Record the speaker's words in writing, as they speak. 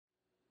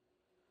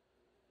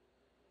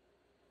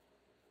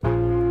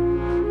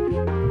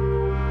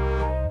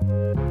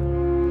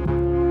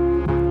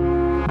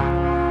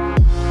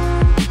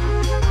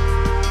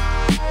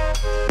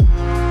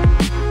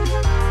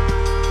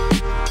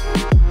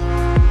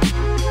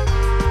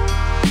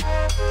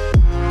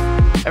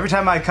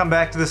time I come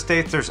back to the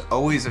States, there's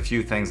always a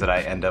few things that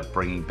I end up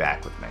bringing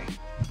back with me.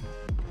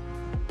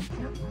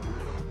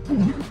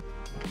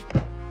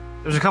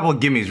 There's a couple of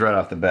gimmies right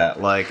off the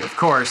bat, like, of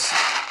course,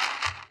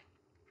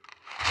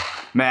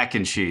 mac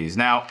and cheese.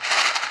 Now,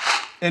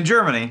 in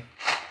Germany,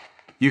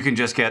 you can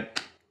just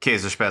get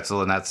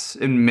Käsespätzle, and that's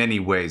in many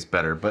ways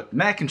better, but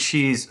mac and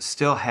cheese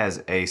still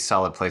has a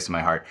solid place in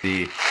my heart.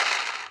 The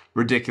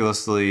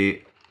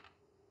ridiculously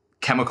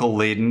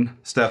chemical-laden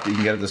stuff that you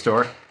can get at the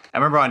store. I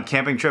remember on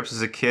camping trips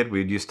as a kid,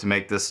 we used to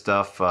make this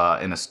stuff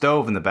in a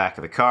stove in the back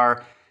of the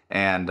car,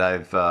 and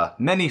I've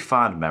many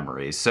fond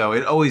memories. So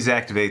it always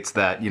activates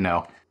that, you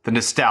know, the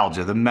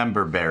nostalgia, the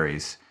member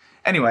berries.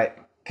 Anyway,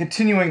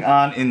 continuing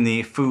on in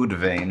the food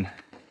vein,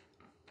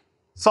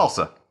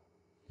 salsa.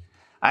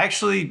 I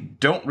actually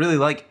don't really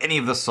like any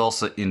of the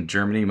salsa in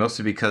Germany,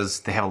 mostly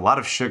because they have a lot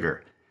of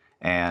sugar.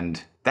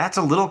 And that's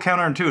a little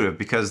counterintuitive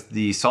because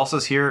the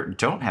salsas here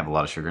don't have a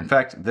lot of sugar. In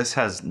fact, this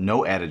has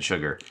no added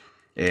sugar.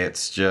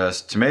 It's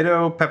just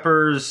tomato,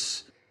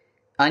 peppers,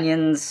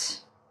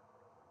 onions,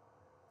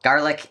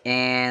 garlic,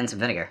 and some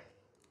vinegar.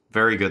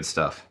 Very good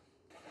stuff.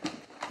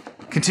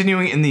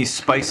 Continuing in the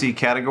spicy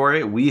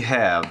category, we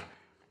have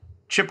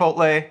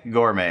Chipotle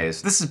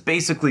Gourmets. This is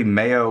basically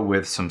mayo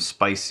with some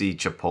spicy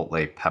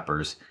chipotle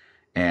peppers.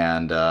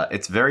 And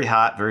it's very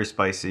hot, very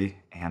spicy,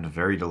 and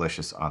very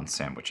delicious on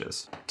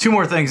sandwiches. Two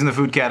more things in the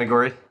food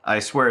category. I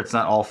swear it's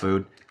not all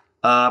food.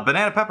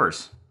 Banana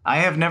peppers. I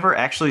have never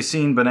actually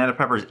seen banana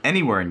peppers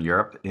anywhere in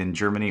Europe, in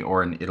Germany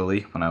or in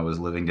Italy when I was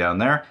living down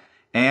there.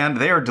 And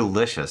they are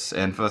delicious.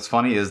 And what's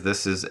funny is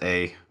this is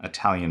a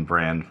Italian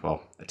brand,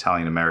 well,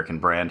 Italian-American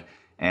brand,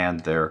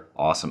 and they're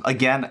awesome.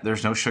 Again,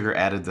 there's no sugar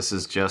added. This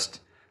is just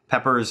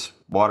peppers,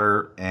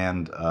 water,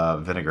 and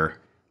vinegar,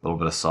 a little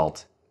bit of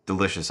salt.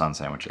 Delicious on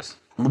sandwiches.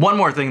 One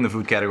more thing in the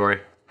food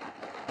category.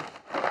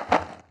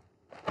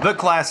 The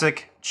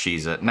classic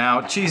Cheez-It.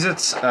 Now,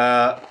 Cheez-Its,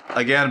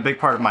 again, a big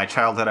part of my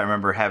childhood. I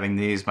remember having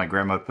these. My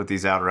grandma put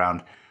these out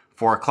around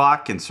 4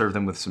 o'clock and served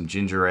them with some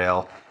ginger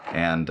ale.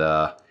 And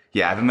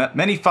yeah, I have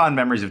many fond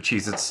memories of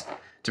Cheez-Its.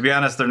 To be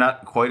honest, they're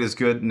not quite as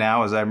good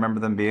now as I remember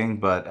them being,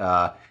 but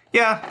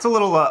yeah, it's a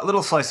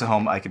little slice of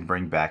home I can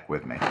bring back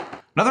with me.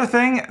 Another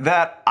thing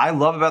that I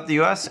love about the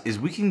US is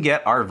we can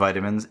get our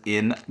vitamins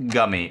in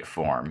gummy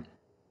form.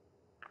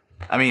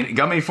 I mean,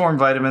 gummy form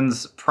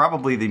vitamins,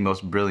 probably the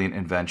most brilliant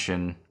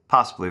invention,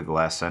 possibly of the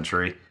last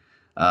century.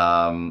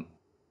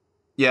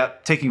 Yeah,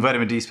 taking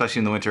vitamin D, especially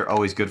in the winter,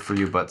 always good for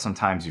you, but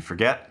sometimes you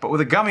forget. But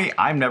with a gummy,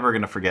 I'm never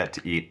gonna forget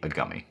to eat a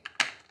gummy.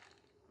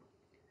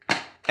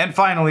 And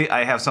finally,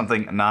 I have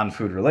something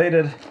non-food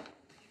related.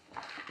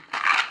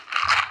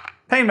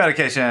 Pain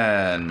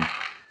medication.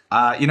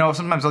 You know,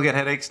 sometimes I'll get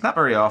headaches, not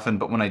very often,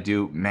 but when I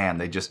do, man,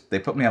 they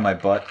put me on my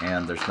butt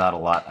and there's not a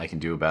lot I can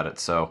do about it.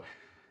 So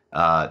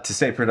to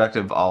stay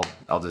productive, I'll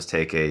just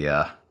take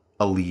a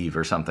leave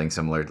or something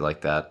similar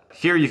like that.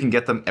 Here you can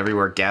get them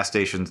everywhere: gas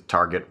stations,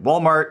 Target,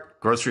 Walmart,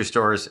 grocery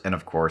stores, and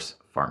of course,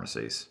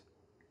 pharmacies.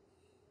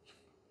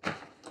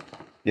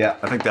 Yeah,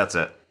 I think that's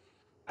it.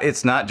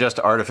 It's not just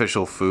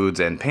artificial foods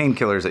and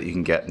painkillers that you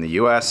can get in the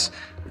US.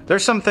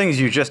 There's some things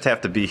you just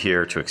have to be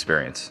here to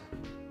experience.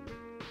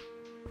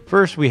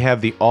 First, we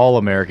have the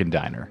All-American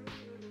Diner.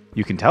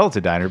 You can tell it's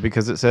a diner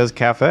because it says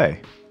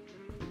cafe.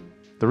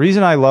 The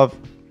reason I love...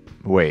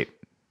 Wait.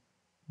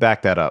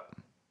 Back that up.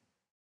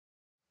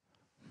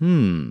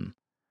 Now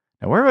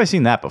where have I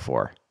seen that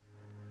before?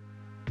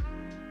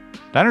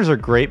 Diners are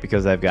great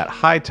because they've got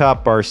high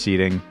top bar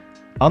seating,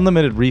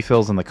 unlimited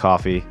refills on the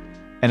coffee,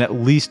 and at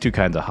least 2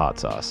 kinds of hot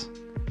sauce.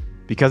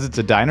 Because it's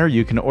a diner,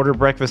 you can order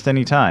breakfast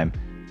anytime,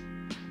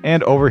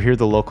 and overhear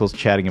the locals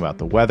chatting about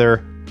the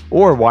weather,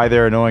 or why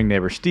their annoying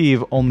neighbor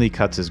Steve only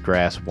cuts his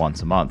grass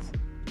once a month.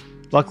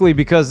 Luckily,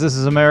 because this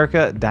is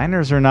America,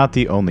 diners are not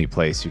the only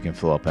place you can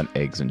fill up on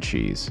eggs and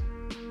cheese.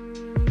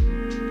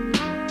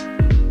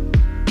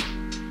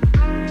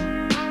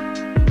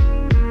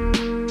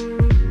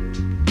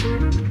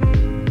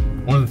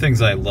 One of the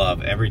things I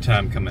love every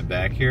time coming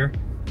back here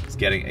is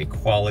getting a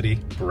quality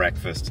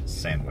breakfast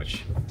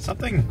sandwich.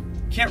 Something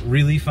you can't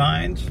really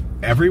find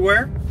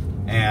everywhere,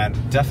 and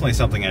definitely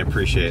something I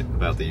appreciate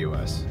about the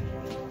US.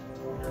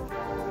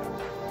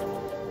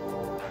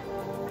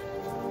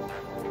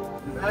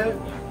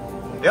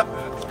 Yep.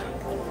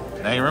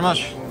 Thank you very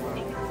much.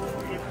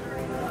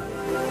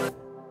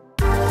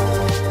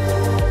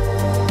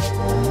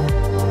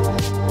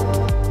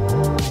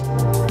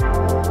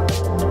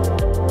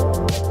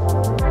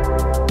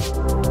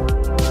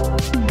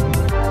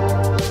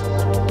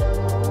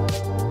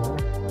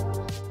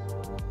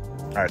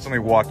 All right, so let me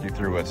walk you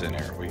through what's in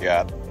here. We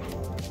got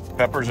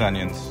peppers,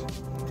 onions,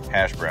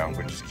 hash brown,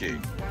 which is key,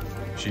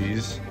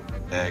 cheese,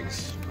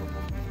 eggs,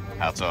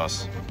 hot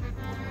sauce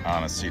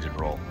on a seeded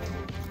roll.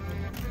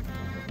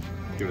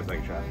 Give it a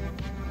second shot.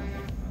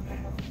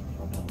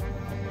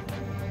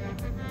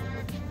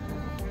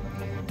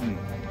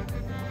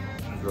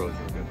 It's really,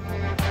 really good.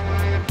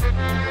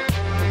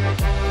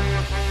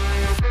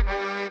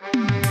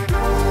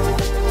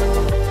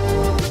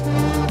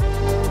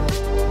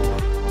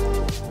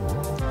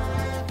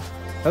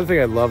 Another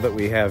thing I love that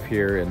we have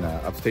here in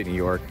upstate New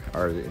York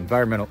are the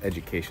environmental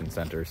education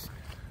centers.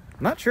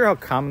 I'm not sure how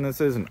common this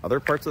is in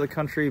other parts of the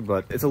country,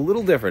 but it's a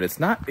little different. It's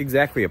not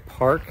exactly a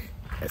park.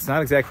 It's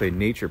not exactly a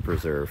nature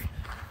preserve,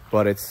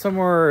 but it's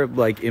somewhere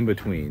like in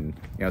between.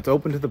 You know, it's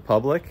open to the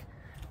public,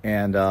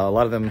 and a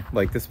lot of them,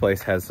 like this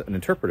place, has an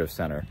interpretive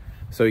center.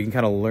 So you can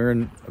kind of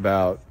learn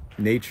about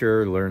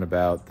nature, learn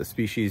about the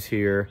species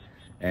here,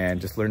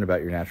 and just learn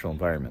about your natural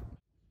environment.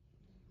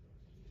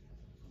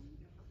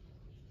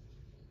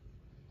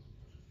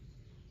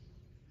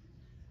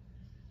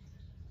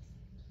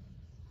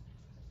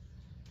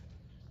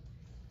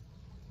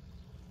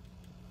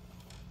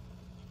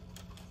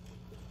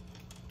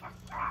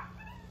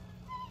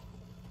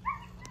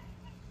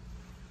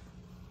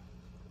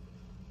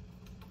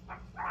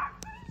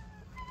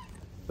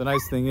 The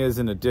nice thing is,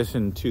 in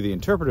addition to the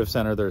interpretive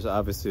center, there's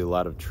obviously a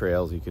lot of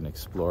trails you can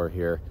explore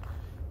here.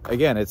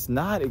 Again, it's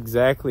not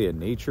exactly a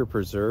nature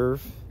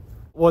preserve.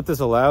 What this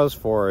allows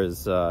for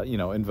is, you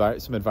know,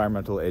 some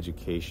environmental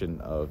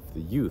education of the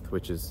youth,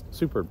 which is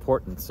super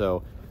important.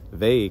 So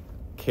they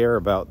care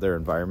about their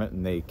environment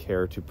and they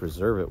care to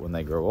preserve it when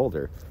they grow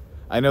older.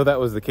 I know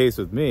that was the case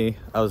with me.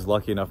 I was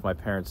lucky enough my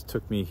parents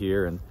took me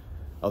here and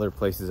other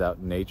places out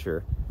in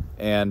nature.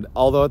 And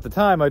although at the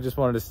time I just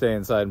wanted to stay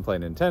inside and play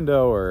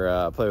Nintendo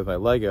or play with my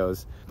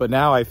Legos, but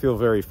now I feel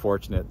very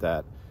fortunate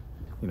that,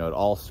 you know, it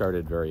all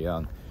started very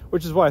young,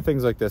 which is why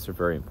things like this are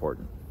very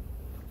important.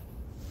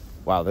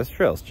 Wow, this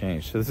trail's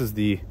changed. So this is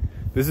the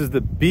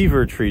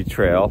Beaver Tree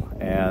Trail,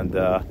 and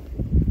I'll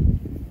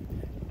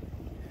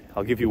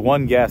give you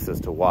one guess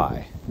as to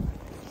why.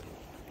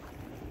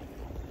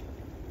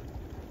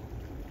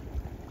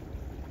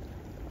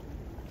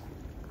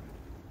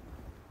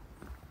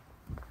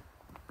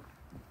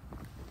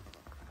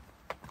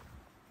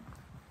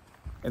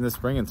 In the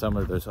spring and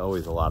summer, there's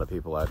always a lot of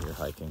people out here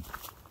hiking.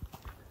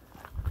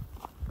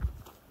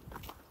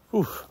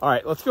 Whew. All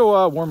right, let's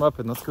go warm up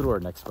and let's go to our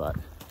next spot.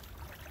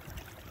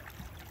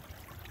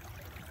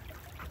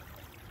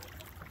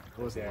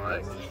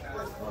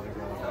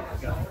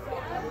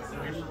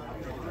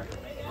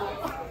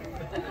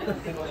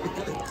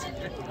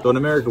 So in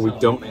America, we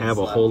don't have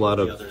a whole lot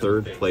of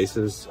third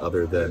places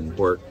other than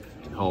work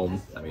and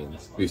home. I mean,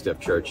 we used to have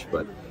church,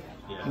 but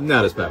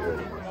not as popular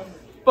anymore.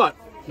 But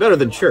better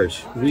than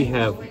church, we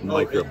have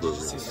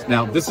microbreweries.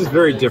 Now, this is a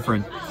very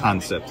different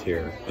concept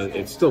here.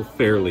 It's still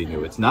fairly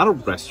new. It's not a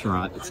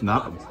restaurant. It's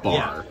not a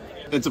bar.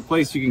 It's a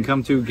place you can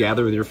come to,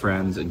 gather with your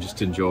friends, and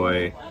just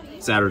enjoy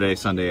Saturday,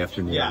 Sunday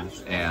afternoon. Yeah.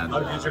 And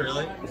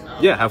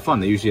yeah, have fun.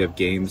 They usually have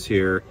games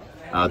here.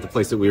 The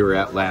place that we were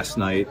at last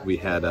night, we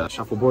had a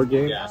shuffleboard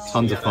game.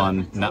 Tons of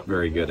fun, not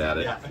very good at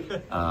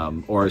it.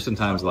 Or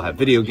sometimes they'll have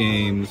video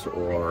games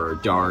or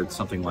darts,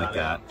 something like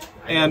that.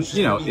 And,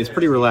 you know, it's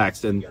pretty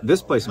relaxed. And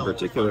this place in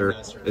particular,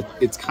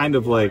 it's kind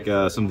of like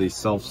some of these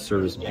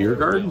self-service beer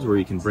gardens where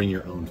you can bring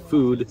your own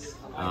food.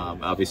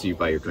 Obviously, you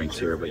buy your drinks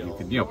here, but you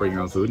can, you know, bring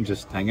your own food and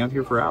just hang out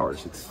here for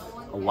hours. It's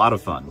a lot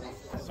of fun.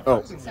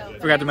 Oh,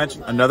 forgot to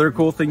mention, another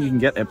cool thing you can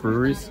get at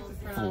breweries,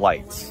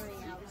 flights.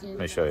 Let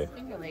me show you.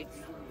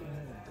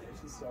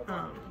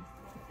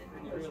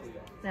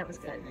 That was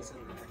good.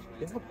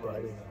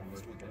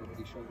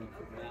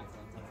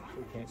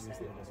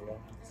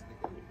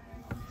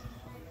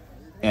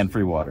 And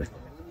free water.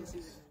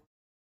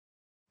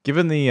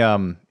 Given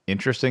the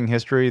interesting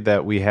history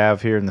that we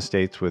have here in the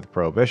States with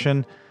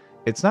Prohibition,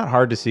 it's not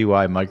hard to see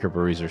why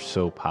microbreweries are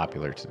so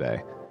popular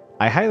today.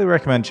 I highly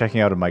recommend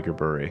checking out a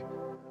microbrewery.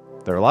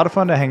 They're a lot of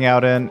fun to hang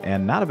out in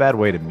and not a bad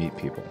way to meet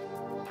people.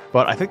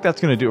 But I think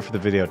that's going to do it for the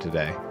video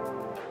today.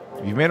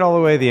 If you made it all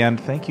the way to the end,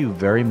 thank you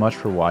very much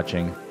for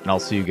watching, and I'll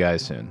see you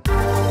guys soon.